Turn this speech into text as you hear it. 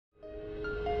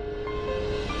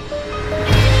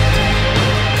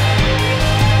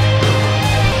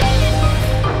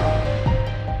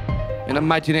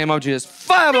mighty name of Jesus.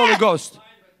 Fire of the Holy Ghost.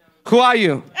 Who are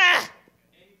you?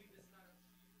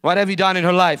 What have you done in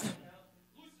her life?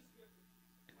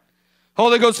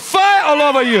 Holy Ghost, fire all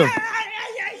over you.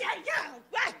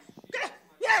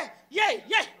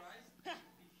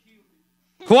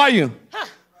 Who are you?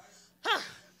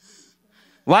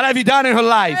 What have you done in her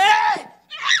life?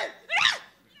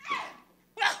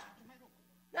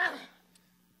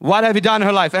 What have you done in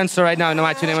her life? Answer right now in the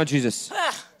mighty name of Jesus.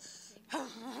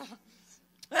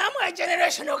 I'm a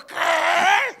generational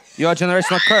curse. You're a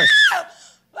generational curse.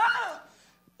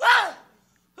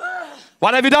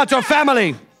 What have you done to your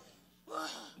family?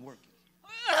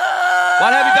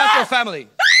 What have you done to your family?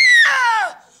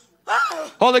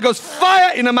 Holy Ghost,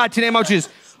 fire in the mighty name of Jesus.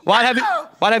 What have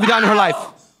you done in her life?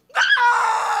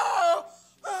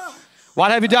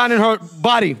 What have you done in her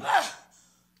body?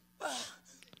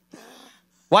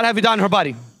 What have you done in her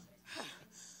body?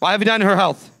 What have you done in her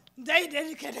health? They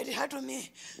dedicated her to me.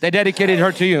 They dedicated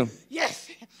her to you. Yes.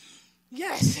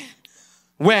 Yes.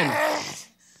 When?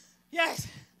 Yes.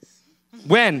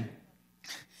 When?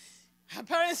 Her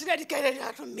parents dedicated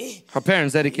her to me. Her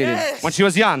parents dedicated. Yes. When she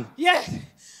was young. Yes.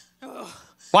 Oh.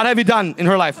 What have you done in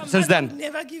her life since then? Her mother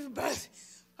would never give birth.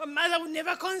 Her mother would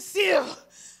never conceive.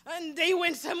 And they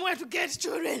went somewhere to get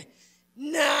children.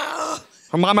 No.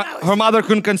 Her mother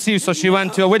couldn't conceive, so she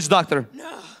went to a witch doctor.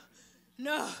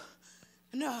 No.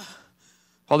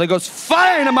 Holy Ghost,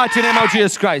 fire in the mighty name of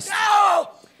Jesus Christ.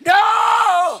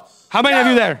 No. How many of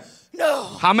you there? No.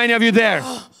 How many of you there?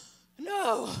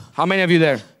 No. How many of you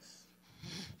there?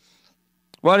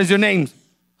 What is your name?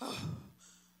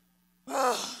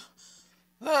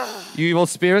 You evil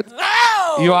spirit.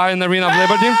 You are in the arena of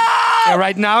liberty. And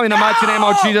right now, in the mighty name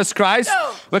of Jesus Christ,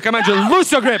 we command you,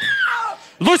 loose your grip.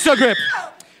 Loose your grip.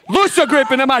 Loose your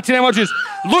grip in the mighty name of Jesus.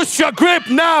 Loose your grip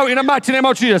now in the mighty name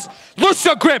of Jesus. Loose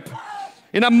your grip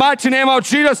in the mighty name of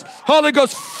Jesus. Holy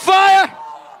Ghost, fire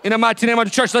in the mighty name of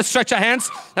the church. Let's stretch our hands.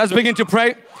 Let's begin to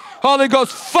pray. Holy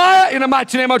Ghost, fire in the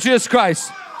mighty name of Jesus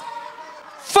Christ.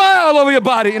 Fire all over your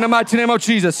body in the mighty name of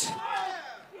Jesus.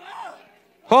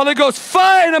 Holy Ghost,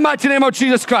 fire in the mighty name of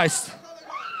Jesus Christ.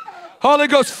 Holy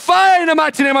Ghost, fire in the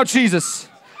mighty name of Jesus.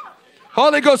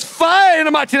 Holy Ghost, fire in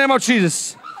the mighty name of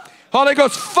Jesus. Holy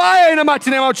Ghost, fire in the mighty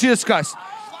name of Jesus Christ.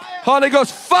 Holy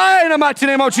Ghost, fire in the mighty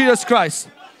name of Jesus Christ.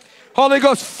 Holy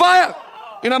Ghost, fire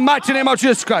in the mighty name of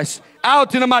Jesus Christ.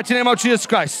 Out in the mighty name of Jesus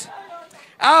Christ.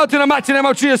 Out in the mighty name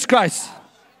of Jesus Christ.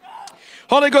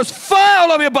 Holy Ghost, fire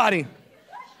all over your body.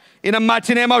 In the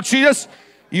mighty name of Jesus,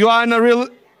 you are in the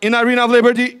arena of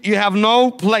liberty. You have no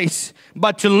place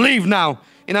but to leave now.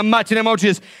 In the mighty name of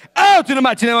Jesus. Out in the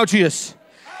mighty name of Jesus.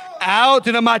 Out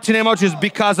in the mighty name of Jesus.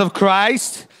 Because of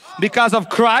Christ. Because of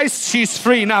Christ, she's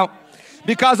free now.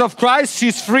 Because of Christ,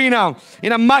 she's free now. In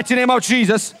the mighty name of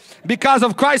Jesus. Because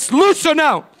of Christ, loose her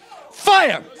now.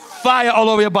 Fire. Fire all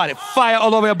over your body. Fire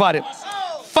all over your body.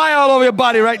 Fire all over your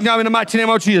body right now in the mighty name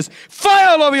of Jesus. Fire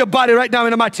all over your body right now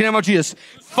in the mighty name of Jesus.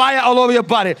 Fire all over your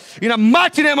body in the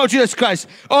mighty name of Jesus Christ.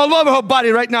 All over her body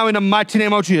right now in the mighty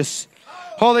name of Jesus.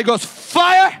 Holy Ghost,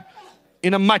 fire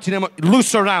in the mighty name of,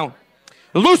 loose her now.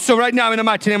 Loose her right now in the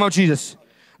mighty name of Jesus.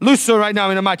 Loose her right now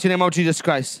in the mighty name of Jesus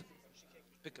Christ.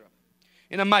 Pick her up.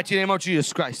 In the mighty name of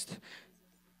Jesus Christ.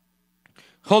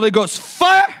 Holy Ghost,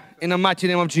 fire in the mighty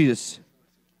name of Jesus.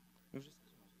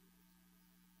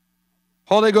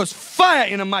 Holy Ghost, fire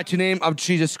in the mighty name of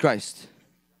Jesus Christ.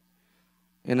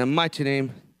 In the mighty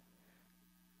name.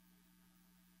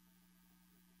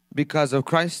 Because of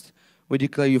Christ, we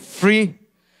declare you free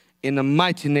in the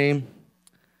mighty name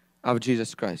of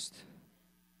Jesus Christ.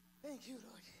 Thank you,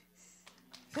 Lord.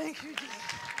 Thank you, Jesus.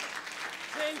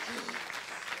 Thank you.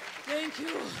 Thank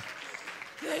you.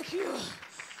 Thank you.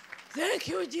 Thank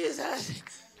you, Jesus.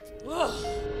 Whoa.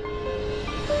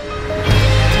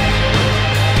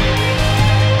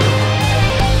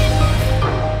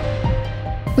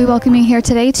 We welcome you here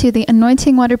today to the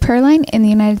Anointing Water Prayer Line in the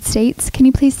United States. Can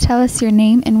you please tell us your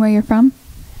name and where you're from?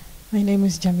 My name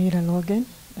is Jamila Logan.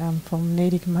 I'm from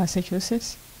Natick,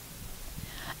 Massachusetts.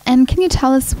 And can you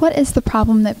tell us what is the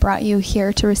problem that brought you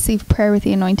here to receive prayer with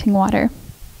the anointing water?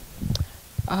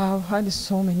 I've had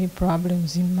so many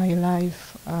problems in my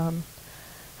life.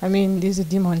 These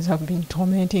demons have been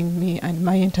tormenting me and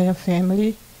my entire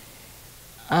family.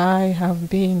 I have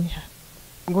been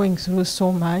going through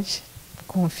so much,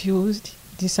 confused,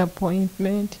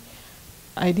 disappointment.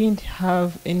 I didn't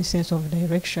have any sense of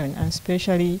direction, and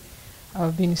especially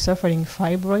I've been suffering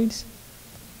fibroids.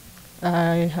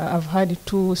 I have had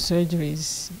 2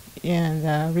 surgeries,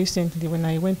 and recently when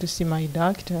I went to see my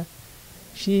doctor,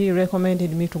 she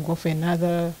recommended me to go for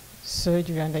another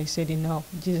surgery, and I said, no,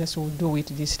 Jesus will do it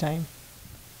this time.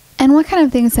 And what kind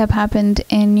of things have happened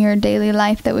in your daily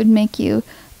life that would make you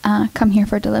come here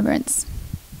for deliverance?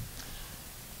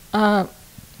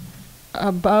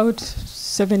 About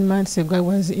 7 months ago, I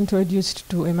was introduced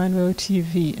to Emmanuel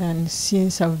TV, and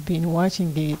since I've been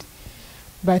watching it.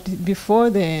 But before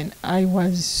then, I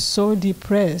was so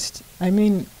depressed. I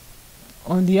mean,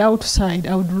 on the outside,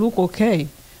 I would look okay,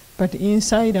 but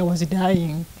inside I was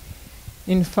dying.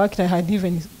 In fact, I had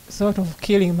even thought of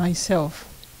killing myself.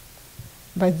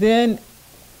 But then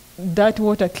that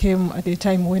water came at a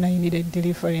time when I needed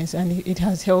deliverance, and it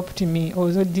has helped me.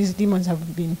 Although these demons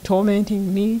have been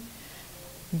tormenting me,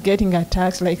 getting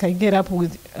attacks, like I get up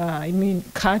with,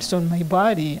 cuts on my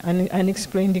body, and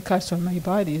unexplained cuts on my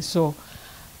body. So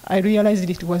I realized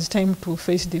it was time to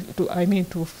face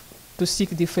to seek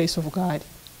the face of God.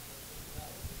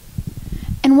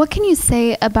 And what can you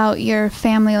say about your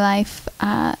family life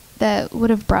that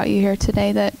would have brought you here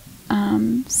today that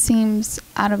seems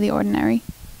out of the ordinary?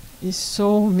 It's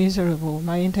so miserable.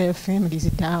 My entire family is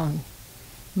down.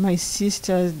 My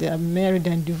sisters, they are married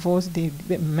and divorced. They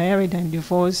married and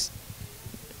divorced.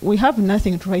 We have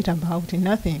nothing to write about,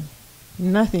 nothing.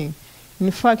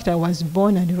 In fact, I was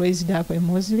born and raised up a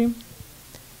Muslim.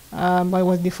 I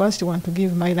was the first one to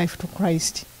give my life to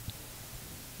Christ.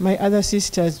 My other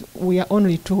sisters, we are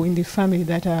only two in the family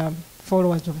that are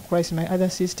followers of Christ. My other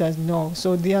sisters, no.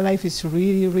 So their life is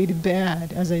really, really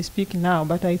bad as I speak now.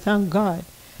 But I thank God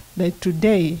that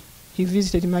today He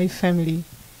visited my family.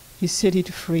 He set it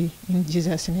free in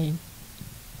Jesus' name.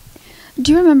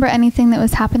 Do you remember anything that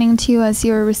was happening to you as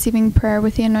you were receiving prayer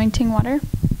with the anointing water?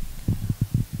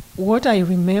 What I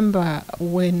remember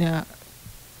when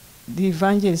the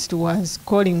evangelist was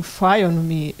calling fire on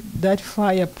me, that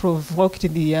fire provoked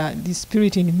the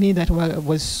spirit in me that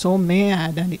was so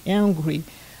mad and angry,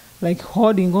 like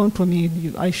holding on to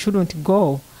me. I shouldn't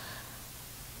go.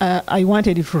 I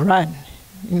wanted to run.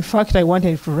 In fact, I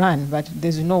wanted to run, but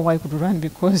there's no way I could run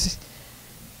because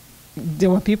there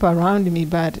were people around me,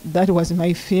 but that was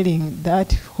my feeling.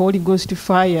 That Holy Ghost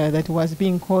fire that was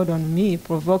being called on me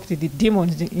provoked the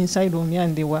demons inside of me,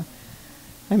 and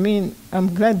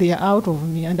I'm glad they are out of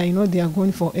me, and I know they are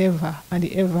going forever and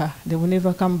ever. They will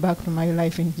never come back to my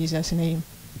life in Jesus' name.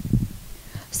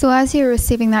 So as you were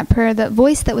receiving that prayer, the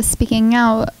voice that was speaking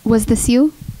out, was this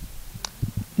you?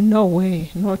 No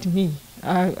way, not me.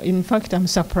 In fact, I'm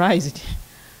surprised.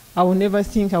 I would never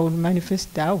think I would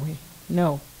manifest that way.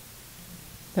 No,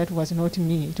 that was not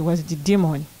me. It was the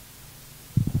demon.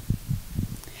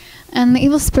 And the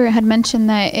evil spirit had mentioned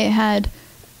that it had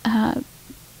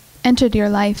entered your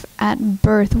life at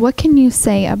birth. What can you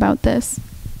say about this?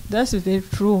 That's very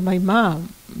true. My mom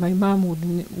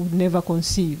would never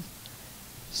conceive.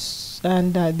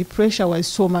 And the pressure was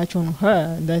so much on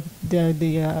her that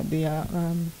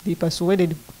they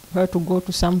persuaded her to go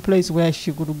to some place where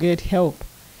she could get help.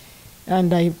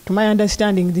 And to my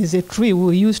understanding, there's a tree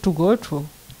we used to go to.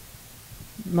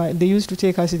 They used to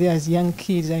take us there as young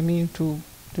kids, to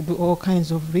do all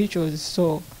kinds of rituals.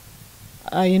 So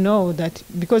I know that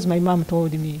because my mom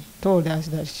told us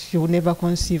that she would never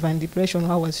conceive, and the pressure on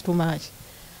her was too much.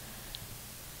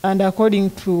 And according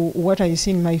to what I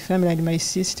see in my family and my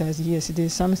sisters, yes,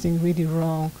 there's something really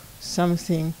wrong.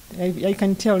 Something I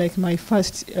can tell, like my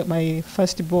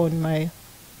firstborn, my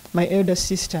elder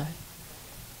sister,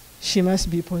 she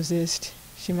must be possessed.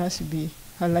 She must be.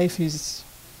 Her life is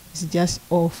just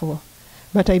awful.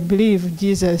 But I believe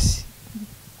Jesus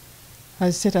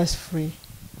has set us free.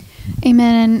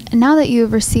 Amen. And now that you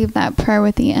have received that prayer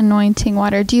with the anointing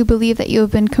water, do you believe that you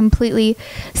have been completely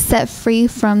set free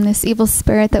from this evil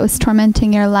spirit that was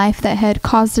tormenting your life that had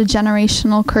caused a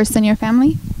generational curse in your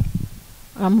family?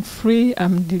 I'm free,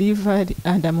 I'm delivered,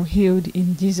 and I'm healed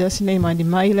in Jesus' name, and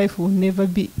my life will never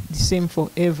be the same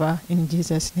forever in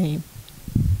Jesus' name.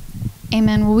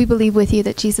 Amen. Well, we believe with you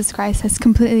that Jesus Christ has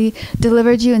completely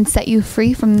delivered you and set you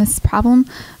free from this problem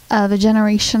of a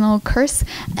generational curse.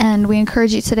 And we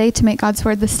encourage you today to make God's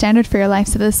word the standard for your life,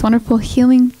 so this wonderful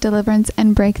healing, deliverance,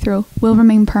 and breakthrough will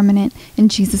remain permanent in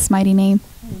Jesus' mighty name.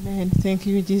 Amen. Thank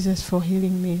you, Jesus, for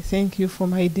healing me. Thank you for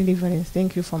my deliverance.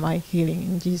 Thank you for my healing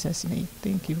in Jesus' name.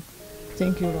 Thank you.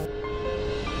 Thank you, Lord.